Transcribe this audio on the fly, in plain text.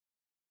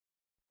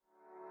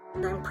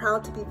And I'm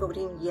proud to be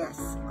voting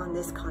yes on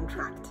this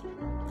contract.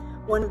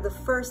 One of the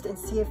first in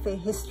CFA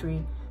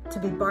history to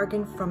be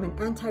bargained from an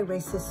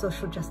anti-racist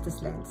social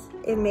justice lens.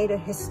 It made a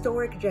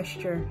historic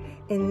gesture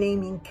in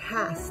naming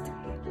caste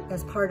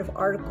as part of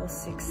Article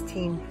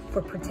 16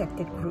 for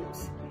protected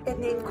groups. It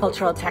named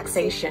cultural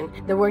taxation.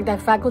 The work that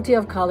faculty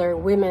of color,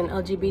 women,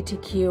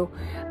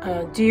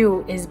 LGBTQ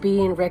do is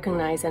being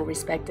recognized and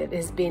respected,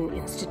 is being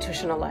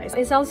institutionalized.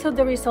 It's also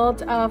the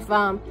result of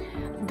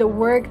the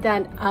work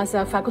that as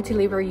a faculty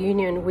labor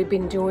union we've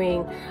been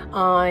doing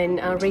on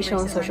racial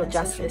and social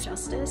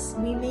justice.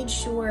 We made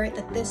sure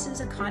that this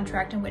is a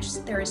contract in which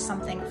there is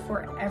something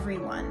for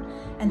everyone.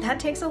 And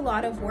that takes a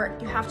lot of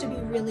work. You have to be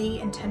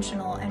really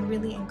intentional and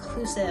really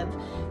inclusive.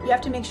 You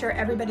have to make sure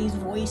everybody's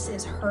voice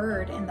is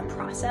heard in the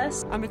process.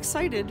 I'm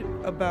excited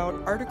about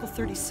Article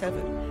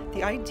 37,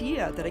 the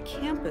idea that a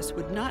campus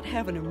would not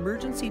have an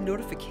emergency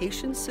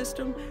notification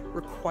system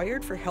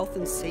required for health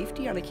and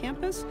safety on a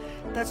campus.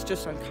 That's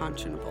just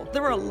unconscionable.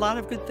 There were a lot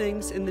of good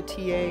things in the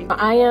TA.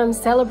 I am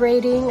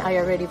celebrating. I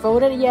already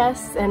voted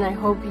yes, and I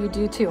hope you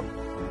do too.